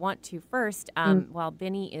 but I want to first, while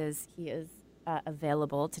Benny is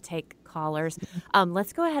available to take callers,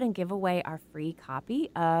 let's go ahead and give away our free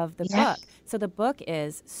copy of the book. So the book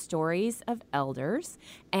is Stories of Elders,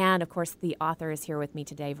 and of course the author is here with me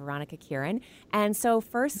today, Veronica Kirin. And so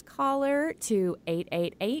first caller to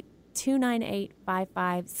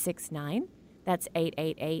 888-298-5569. That's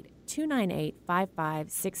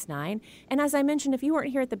 888-298-5569. And as I mentioned, if you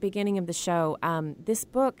weren't here at the beginning of the show, this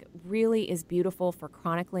book really is beautiful for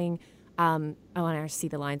chronicling. And I see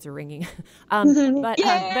the lines are ringing. But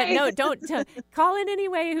no, don't call in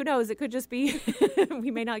anyway. Who knows? It could just be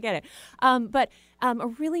we may not get it. But a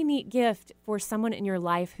really neat gift for someone in your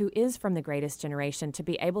life who is from the greatest generation to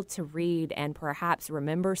be able to read and perhaps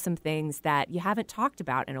remember some things that you haven't talked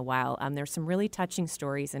about in a while. There's some really touching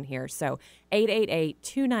stories in here. So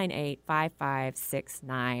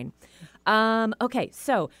 888-298-5569. Okay,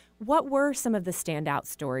 so what were some of the standout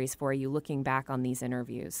stories for you looking back on these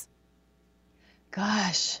interviews?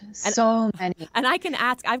 Gosh, so many. And I can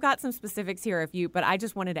ask, I've got some specifics here but I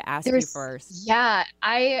just wanted to ask you first. Yeah,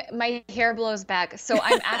 my hair blows back. So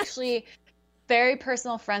I'm actually very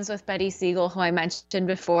personal friends with Betty Siegel, who I mentioned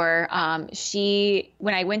before.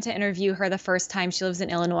 When I went to interview her the first time, she lives in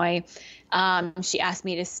Illinois. She asked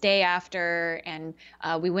me to stay after, and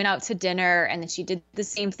we went out to dinner, and then she did the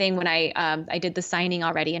same thing when I did the signing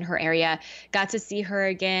already in her area. Got to see her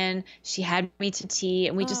again. She had me to tea,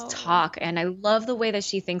 and we just talk. And I love the way that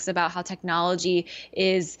she thinks about how technology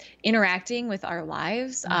is interacting with our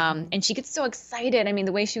lives. And she gets so excited. I mean,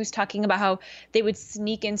 the way she was talking about how they would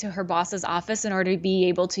sneak into her boss's office in order to be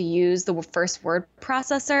able to use the first word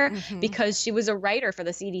processor because she was a writer for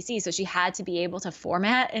the CDC. So she had to be able to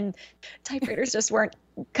format, and typewriters just weren't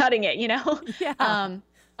cutting it, Yeah.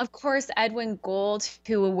 Of course, Edwin Gould,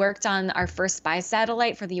 who worked on our first spy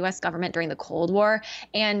satellite for the U.S. government during the Cold War.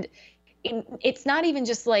 And it's not even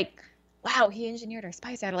just like, wow, he engineered our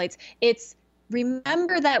spy satellites. It's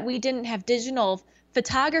remember that we didn't have digital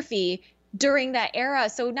photography during that era.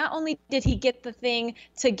 So not only did he get the thing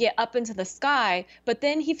to get up into the sky, but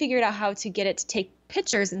then he figured out how to get it to take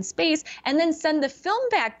pictures in space and then send the film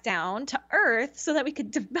back down to Earth so that we could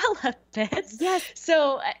develop it. Yes.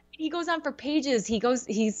 So he goes on for pages.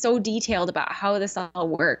 He's so detailed about how this all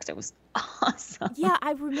works. It was awesome. Yeah,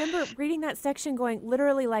 I remember reading that section going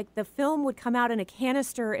literally like the film would come out in a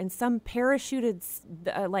canister and some parachuted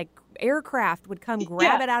aircraft would come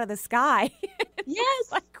grab it out of the sky.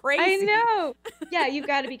 Yes, like crazy. I know. Yeah, you've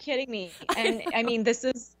got to be kidding me. And I mean, this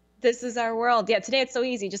is our world. Yeah, today it's so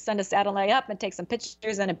easy. Just send a satellite up and take some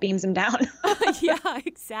pictures and it beams them down. Yeah,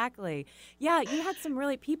 exactly. Yeah, you had some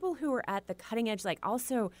really people who were at the cutting edge. Like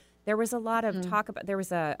also, there was a lot of talk about, there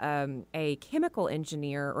was a chemical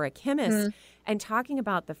engineer or a chemist and talking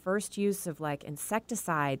about the first use of like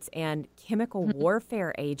insecticides and chemical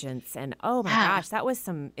warfare agents. And oh my gosh, that was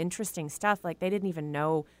some interesting stuff. Like they didn't even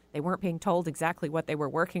know, they weren't being told exactly what they were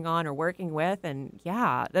working on or working with. And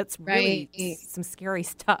yeah, that's really some scary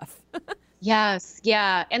stuff. Yes.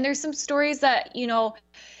 Yeah. And there's some stories that,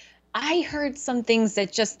 I heard some things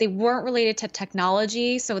that just, they weren't related to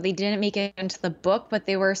technology, so they didn't make it into the book, but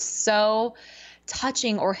they were so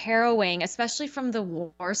touching or harrowing, especially from the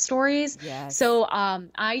war stories. Yes. So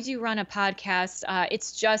I do run a podcast.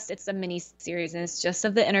 It's a mini series, and it's just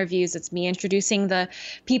of the interviews. It's me introducing the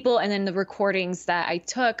people and then the recordings that I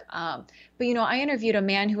took. But I interviewed a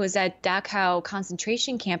man who was at Dachau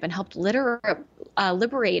concentration camp and helped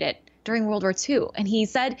liberate it during World War II. And he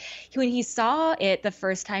said when he saw it the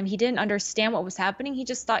first time, he didn't understand what was happening. He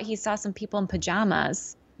just thought he saw some people in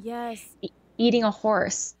pajamas. Yes. Eating a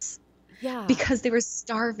horse. Yeah. Because they were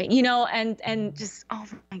starving, and just, oh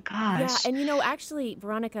my gosh. Yeah. And, actually,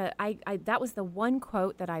 Veronica, I that was the one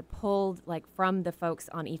quote that I pulled like from the folks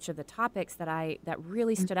on each of the topics that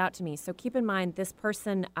really stood out to me. So keep in mind this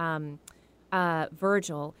person,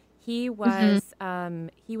 Virgil, he was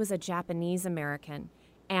a Japanese American.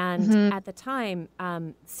 And at the time,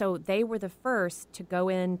 so they were the first to go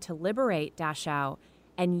in to liberate Dachau,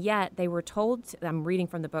 and yet they were told, I'm reading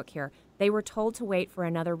from the book here, they were told to wait for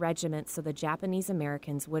another regiment so the Japanese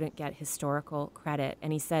Americans wouldn't get historical credit.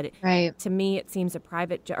 And he said, to me, it seems a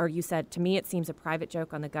private, or you said, to me, it seems a private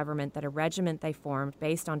joke on the government that a regiment they formed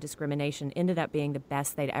based on discrimination ended up being the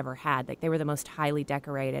best they'd ever had. Like they were the most highly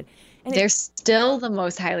decorated. And they're still the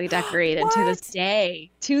most highly decorated to this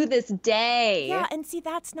day. To this day. Yeah, and see,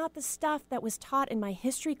 that's not the stuff that was taught in my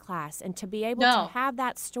history class. And to be able to have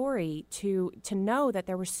that story, to know that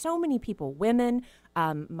there were so many people, women,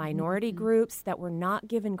 minority groups that were not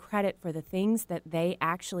given credit for the things that they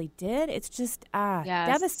actually did. It's just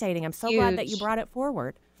devastating. I'm so glad that you brought it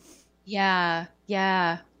forward. Yeah.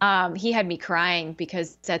 He had me crying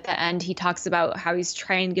because at the end he talks about how he's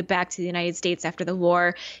trying to get back to the United States after the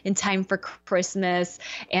war in time for Christmas.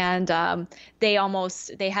 And they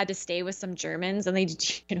had to stay with some Germans, and they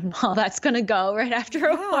didn't know how that's going to go right after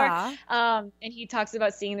a war. And he talks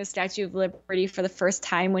about seeing the Statue of Liberty for the first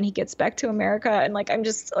time when he gets back to America. And like, I'm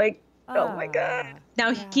just like, oh my God.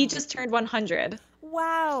 Now he just turned 100.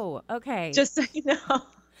 Wow. Okay. Just so you know.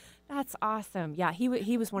 That's awesome. Yeah,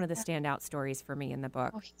 he was one of the standout stories for me in the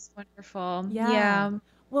book. Oh, he's wonderful. Yeah.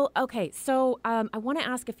 Well, okay. So I want to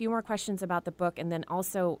ask a few more questions about the book, and then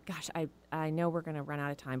also, gosh, I know we're going to run out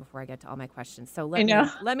of time before I get to all my questions. So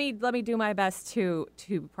let me do my best to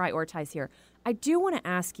prioritize here. I do want to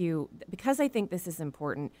ask you, because I think this is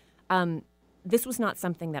important. This was not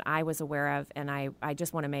something that I was aware of, and I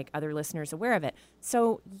just want to make other listeners aware of it.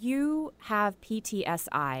 So you have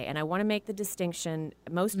PTSI, and I want to make the distinction.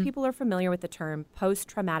 Most people are familiar with the term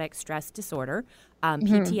post-traumatic stress disorder,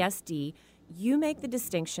 PTSD. You make the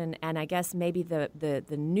distinction, and I guess maybe the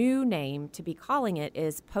new name to be calling it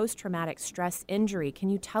is post-traumatic stress injury.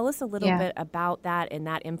 Can you tell us a little bit about that and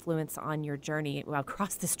that influence on your journey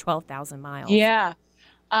across this 12,000 miles? Yeah.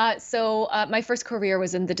 So my first career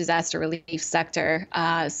was in the disaster relief sector.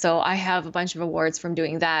 So I have a bunch of awards from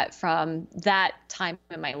doing that from that time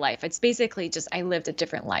in my life. It's basically just I lived a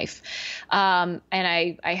different life. And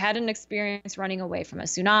I had an experience running away from a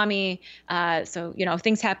tsunami. So,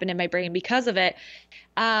 things happened in my brain because of it.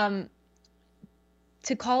 To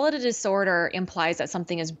call it a disorder implies that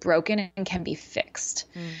something is broken and can be fixed.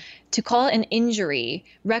 To call it an injury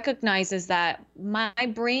recognizes that my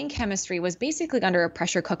brain chemistry was basically under a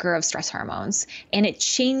pressure cooker of stress hormones, and it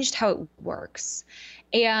changed how it works.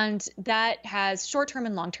 And that has short-term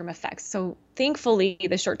and long-term effects. So thankfully,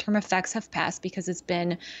 the short-term effects have passed because it's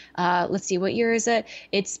been, let's see, what year is it?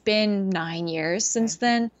 It's been 9 years since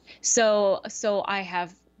then. So I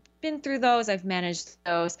have been through those, I've managed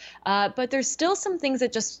those, but there's still some things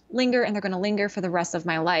that just linger, and they're going to linger for the rest of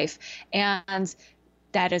my life. And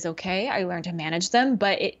that is okay. I learned to manage them,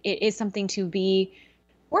 but it is something to be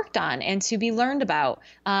worked on and to be learned about.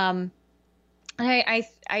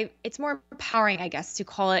 It's more empowering, I guess, to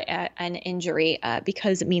call it an injury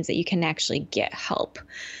because it means that you can actually get help.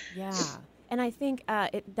 Yeah. And I think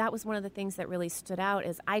that was one of the things that really stood out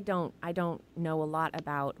is I don't know a lot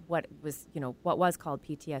about what was called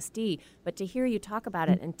PTSD, but to hear you talk about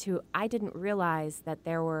it I didn't realize that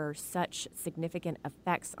there were such significant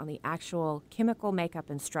effects on the actual chemical makeup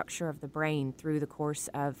and structure of the brain through the course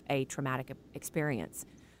of a traumatic experience.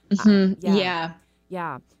 Yeah.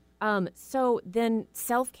 So then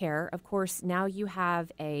self-care, of course, now you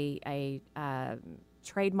have a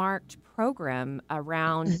trademarked program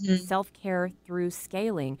around self-care through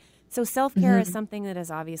scaling. So self-care is something that is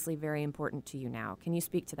obviously very important to you now. Can you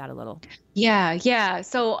speak to that a little? Yeah.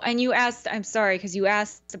 So, and you asked, I'm sorry, because you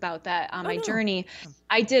asked about that on my journey.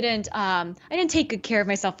 I didn't take good care of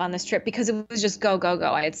myself on this trip because it was just go.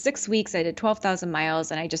 I had 6 weeks. I did 12,000 miles,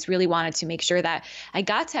 and I just really wanted to make sure that I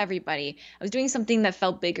got to everybody. I was doing something that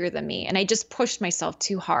felt bigger than me, and I just pushed myself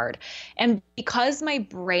too hard. And because my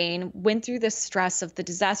brain went through the stress of the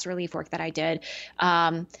disaster relief work that I did,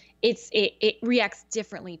 it reacts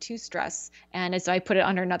differently to stress, and so I put it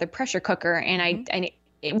under another pressure cooker, and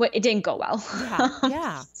it didn't go well.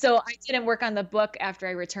 Yeah. So I didn't work on the book after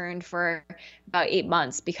I returned for about 8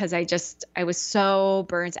 months because I was so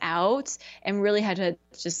burnt out and really had to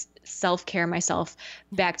just self-care myself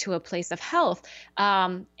back to a place of health.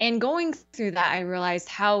 And going through that, I realized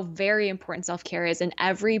how very important self-care is in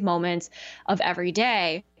every moment of every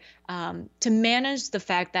day. To manage the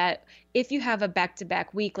fact that if you have a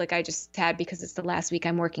back-to-back week like I just had because it's the last week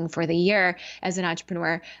I'm working for the year as an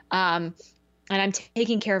entrepreneur, and I'm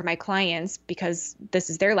taking care of my clients because this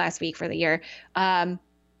is their last week for the year, I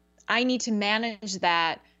need to manage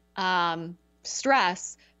that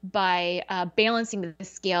stress by balancing the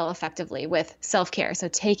scale effectively with self-care. So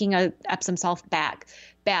taking a Epsom salt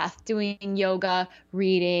bath, doing yoga,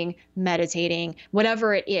 reading, meditating,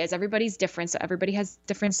 whatever it is. Everybody's different, so everybody has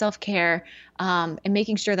different self-care, and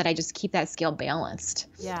making sure that I just keep that scale balanced.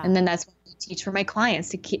 Yeah. And then that's what I teach for my clients,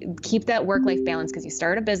 to keep that work-life balance, because you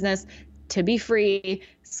start a business to be free,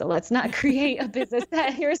 so let's not create a business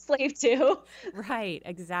that you're a slave to. Right,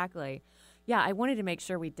 exactly. Yeah, I wanted to make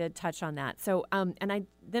sure we did touch on that. So, I want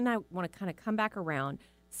to kind of come back around.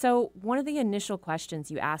 So one of the initial questions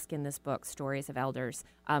you ask in this book, Stories of Elders,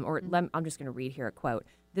 I'm just going to read here a quote.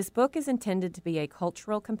 This book is intended to be a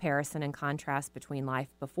cultural comparison and contrast between life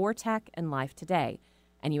before tech and life today.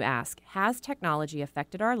 And you ask, has technology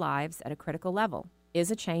affected our lives at a critical level?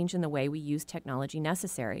 Is a change in the way we use technology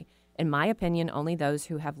necessary? In my opinion, only those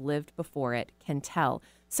who have lived before it can tell.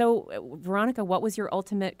 So, Veronica, what was your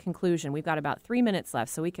ultimate conclusion? We've got about 3 minutes left,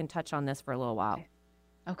 so we can touch on this for a little while.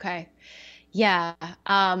 Okay. Yeah.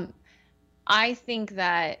 I think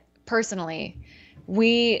that personally,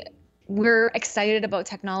 we're excited about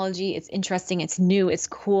technology. It's interesting. It's new. It's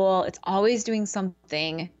cool. It's always doing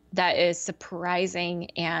something that is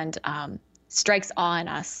surprising and strikes awe in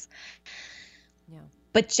us. Yeah.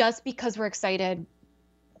 But just because we're excited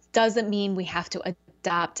doesn't mean we have to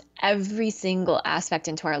adopt every single aspect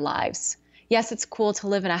into our lives. Yes, it's cool to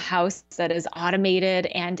live in a house that is automated,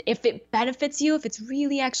 and if it benefits you, if it's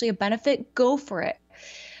really actually a benefit, go for it.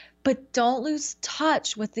 But don't lose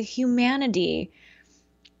touch with the humanity.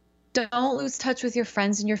 Don't lose touch with your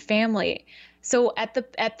friends and your family. So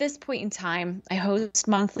at this point in time, I host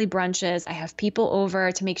monthly brunches. I have people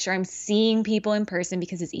over to make sure I'm seeing people in person,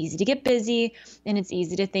 because it's easy to get busy and it's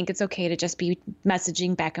easy to think it's okay to just be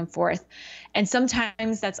messaging back and forth. And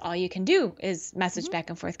sometimes that's all you can do is message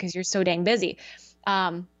back and forth because you're so dang busy.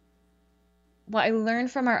 What I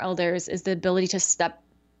learned from our elders is the ability to step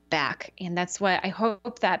back. And that's what I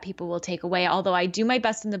hope that people will take away. Although I do my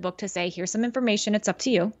best in the book to say, here's some information. It's up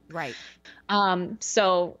to you. Right.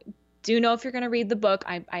 So do know if you're going to read the book,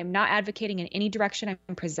 I'm not advocating in any direction.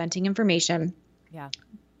 I'm presenting information. Yeah.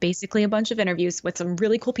 Basically a bunch of interviews with some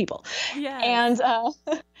really cool people. Yeah. And,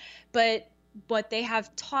 but what they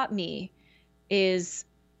have taught me is,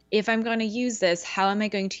 if I'm going to use this, how am I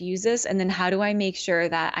going to use this? And then how do I make sure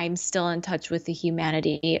that I'm still in touch with the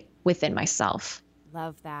humanity within myself?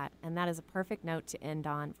 Love that. And that is a perfect note to end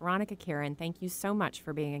on. Veronica, Kirin, thank you so much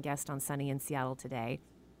for being a guest on Sunny in Seattle today.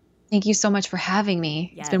 Thank you so much for having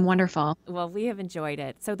me. Yes. It's been wonderful. Well, we have enjoyed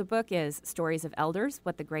it. So the book is Stories of Elders,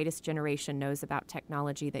 What the Greatest Generation Knows About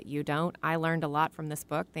Technology That You Don't. I learned a lot from this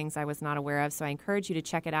book, things I was not aware of, so I encourage you to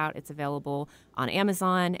check it out. It's available on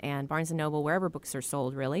Amazon and Barnes & Noble, wherever books are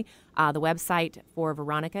sold, really. The website for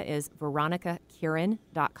Veronica is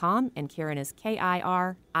veronicakirin.com, and Kirin is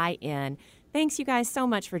Kirin. Thanks, you guys, so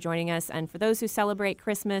much for joining us. And for those who celebrate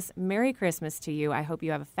Christmas, Merry Christmas to you. I hope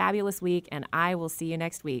you have a fabulous week, and I will see you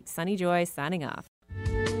next week. Sunny Joy signing off.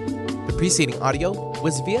 The preceding audio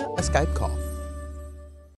was via a Skype call.